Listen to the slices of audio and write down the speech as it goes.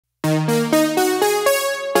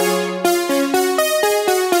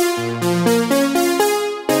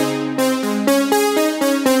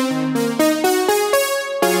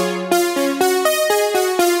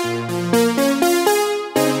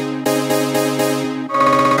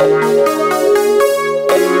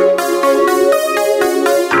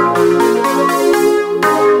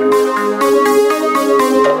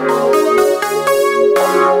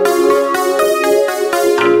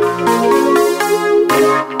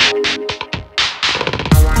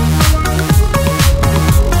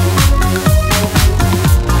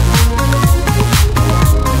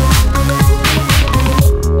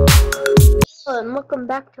welcome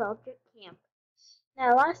back to Object Camp.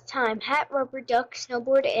 Now last time, Hat, Rubber Duck,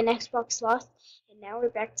 Snowboard, and Xbox lost, and now we're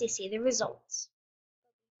back to see the results.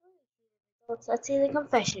 But before we see the results, let's see the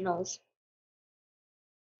confessionals.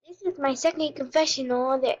 This is my second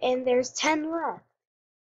confessional, and there's 10 left.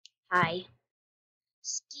 Hi.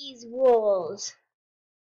 Skis Wolves.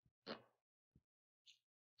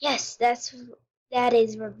 Yes, that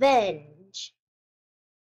is revenge.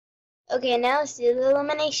 Okay, now let's do the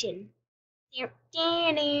elimination.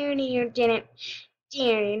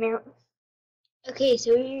 Okay,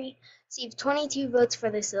 so we received 22 votes for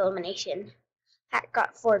this elimination. Hat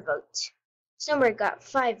got 4 votes. Snowbird got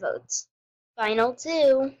 5 votes. Final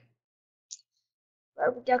 2.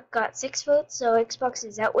 Rubber Duck got 6 votes, so Xbox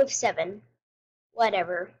is out with 7.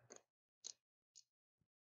 Whatever.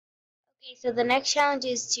 Okay, so the next challenge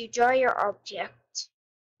is to draw your object.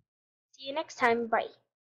 See you next time. Bye.